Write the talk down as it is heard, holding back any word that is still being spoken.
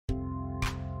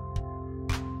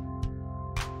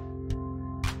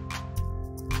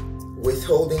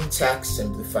Withholding Tax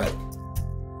Simplified.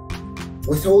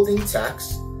 Withholding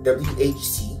tax,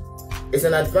 WHT, is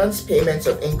an advance payment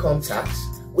of income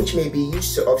tax which may be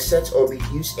used to offset or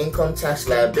reduce income tax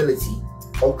liability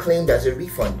or claimed as a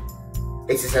refund.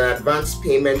 It is an advance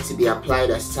payment to be applied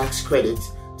as tax credit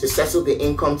to settle the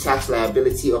income tax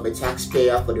liability of a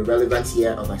taxpayer for the relevant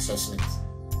year of assessment.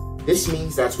 This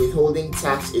means that withholding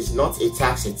tax is not a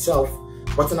tax itself,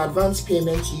 but an advance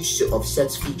payment used to offset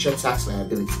future tax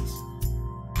liabilities.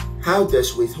 How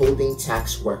does withholding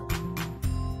tax work?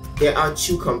 There are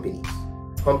two companies,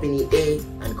 Company A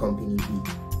and Company B.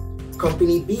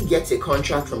 Company B gets a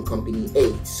contract from Company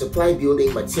A to supply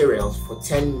building materials for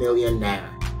 10 million naira.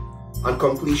 On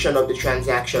completion of the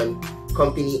transaction,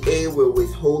 Company A will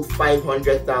withhold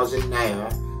 500,000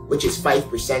 naira, which is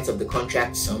 5% of the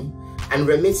contract sum, and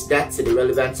remits that to the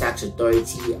relevant tax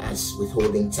authority as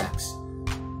withholding tax.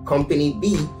 Company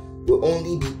B will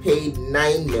only be paid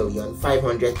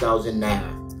 9,500,000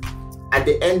 naira. At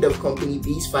the end of Company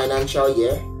B's financial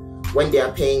year, when they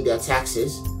are paying their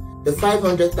taxes, the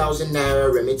 500,000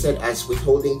 naira remitted as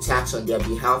withholding tax on their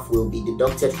behalf will be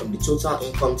deducted from the total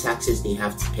income taxes they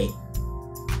have to pay.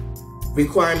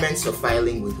 Requirements for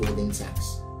filing withholding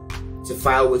tax. To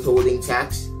file withholding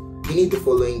tax, you need the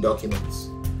following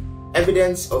documents: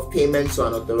 evidence of payment to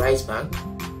an authorized bank,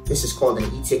 this is called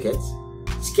an e-ticket,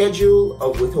 schedule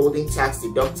of withholding tax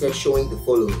deducted showing the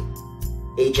following: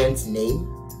 agent name,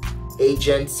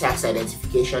 agent tax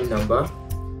identification number,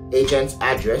 agent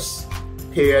address,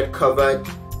 period covered,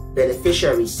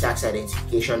 beneficiary's tax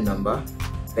identification number,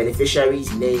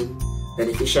 beneficiary's name,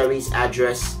 beneficiary's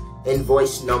address,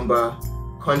 invoice number,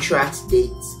 contract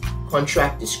date,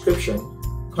 contract description,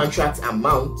 contract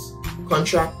amount,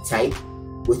 contract type,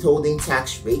 withholding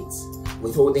tax rate,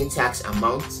 withholding tax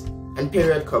amount, and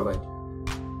period covered.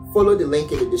 Follow the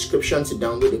link in the description to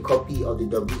download a copy of the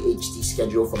WHT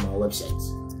schedule from our website.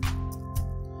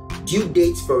 Due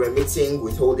dates for remitting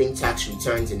withholding tax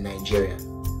returns in Nigeria.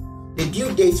 The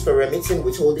due date for remitting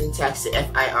withholding tax to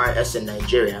FIRS in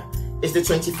Nigeria is the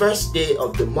 21st day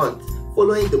of the month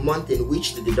following the month in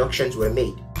which the deductions were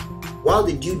made, while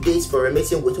the due dates for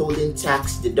remitting withholding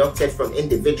tax deducted from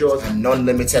individuals and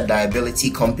non-limited liability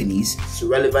companies to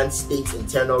relevant state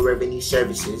internal revenue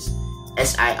services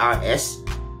 (SIRS)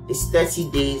 is 30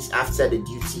 days after the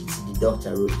duty to deduct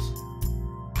arose.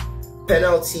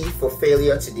 Penalty for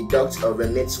failure to deduct or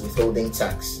remit withholding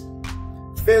tax.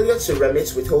 Failure to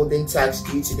remit withholding tax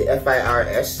due to the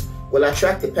FIRS will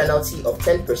attract a penalty of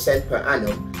 10% per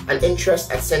annum and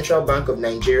interest at Central Bank of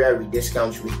Nigeria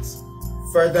rediscount rates.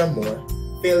 Furthermore,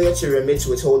 failure to remit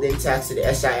withholding tax to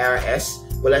the SIRS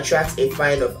will attract a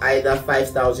fine of either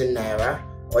 5,000 naira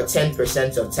or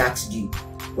 10% of tax due,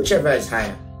 whichever is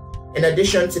higher, in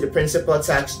addition to the principal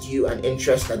tax due and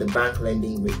interest at the bank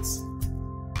lending rates.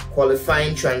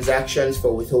 Qualifying transactions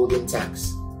for withholding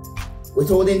tax.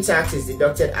 Withholding tax is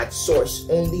deducted at source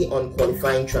only on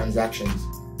qualifying transactions.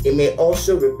 It may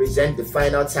also represent the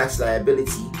final tax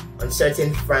liability on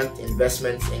certain franked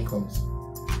investment incomes.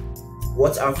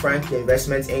 What are franked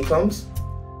investment incomes?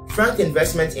 Franked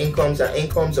investment incomes are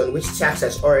incomes on which tax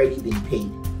has already been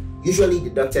paid, usually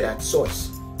deducted at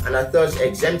source, and are thus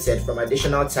exempted from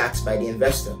additional tax by the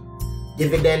investor.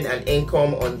 Dividend and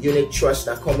income on unit trust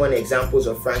are common examples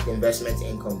of franked investment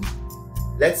incomes.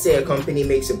 Let's say a company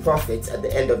makes a profit at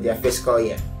the end of their fiscal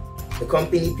year. The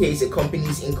company pays the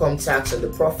company's income tax on the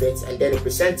profit, and then a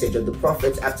percentage of the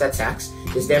profit after tax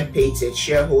is then paid to its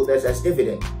shareholders as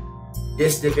dividend.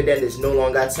 This dividend is no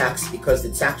longer taxed because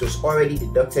the tax was already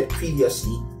deducted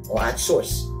previously or at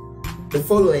source. The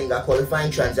following are qualifying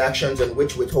transactions on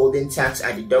which withholding tax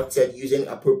are deducted using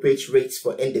appropriate rates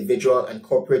for individual and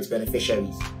corporate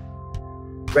beneficiaries.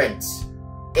 Rent.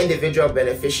 Individual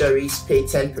beneficiaries pay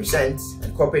 10%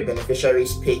 and corporate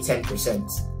beneficiaries pay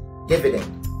 10%.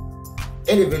 Dividend.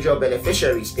 Individual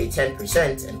beneficiaries pay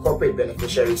 10% and corporate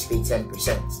beneficiaries pay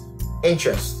 10%.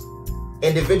 Interest.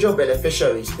 Individual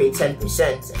beneficiaries pay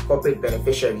 10% and corporate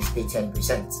beneficiaries pay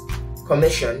 10%.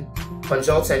 Commission,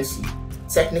 consultancy,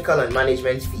 technical and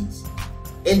management fees.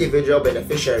 Individual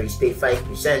beneficiaries pay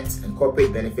 5% and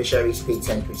corporate beneficiaries pay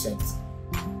 10%.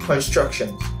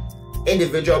 Constructions.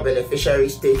 Individual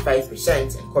beneficiaries pay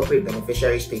 5% and corporate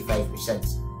beneficiaries pay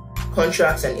 5%.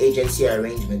 Contracts and agency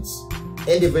arrangements.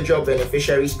 Individual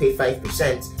beneficiaries pay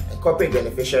 5% and corporate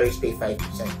beneficiaries pay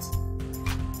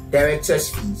 5%. Directors'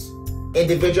 fees.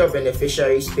 Individual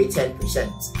beneficiaries pay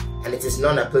 10% and it is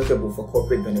non-applicable for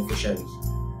corporate beneficiaries.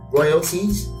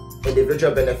 Royalties.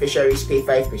 Individual beneficiaries pay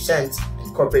 5%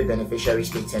 and corporate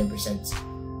beneficiaries pay 10%.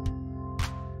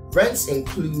 Rents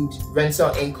include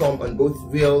rental income on both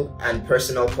real and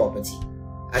personal property.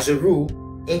 As a rule,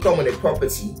 income on a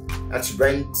property, that's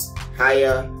rent,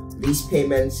 hire, lease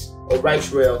payments, or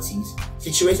rights royalties,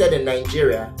 situated in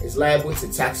Nigeria is liable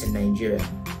to tax in Nigeria,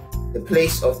 the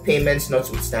place of payments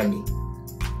notwithstanding.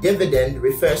 Dividend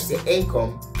refers to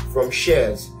income from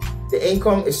shares. The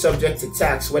income is subject to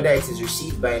tax whether it is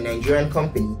received by a Nigerian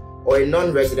company or a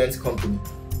non-resident company.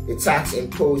 The tax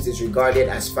imposed is regarded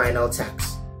as final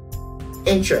tax.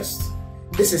 Interest.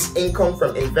 This is income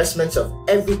from investments of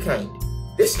every kind.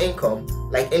 This income,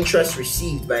 like interest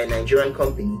received by a Nigerian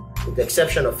company, with the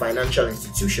exception of financial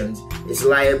institutions, is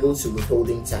liable to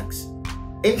withholding tax.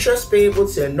 Interest payable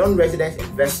to a non-resident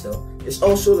investor is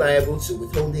also liable to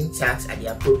withholding tax at the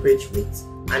appropriate rate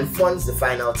and funds the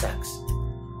final tax.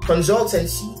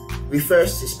 Consultancy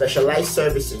refers to specialized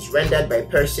services rendered by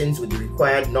persons with the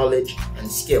required knowledge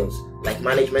and skills, like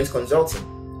management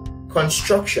consulting.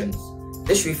 Constructions.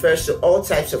 This refers to all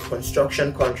types of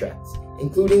construction contracts,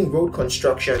 including road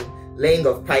construction, laying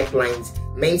of pipelines,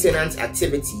 maintenance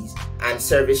activities, and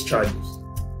service charges.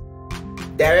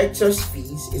 Directors'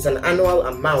 fees is an annual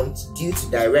amount due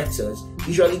to directors,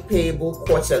 usually payable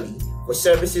quarterly, for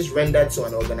services rendered to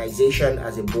an organization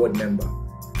as a board member.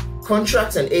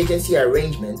 Contracts and agency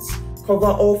arrangements cover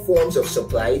all forms of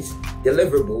supplies,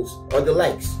 deliverables, or the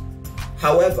likes.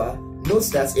 However, note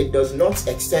that it does not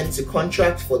extend to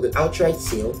contracts for the outright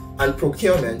sale and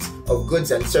procurement of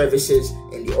goods and services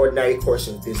in the ordinary course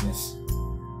of business.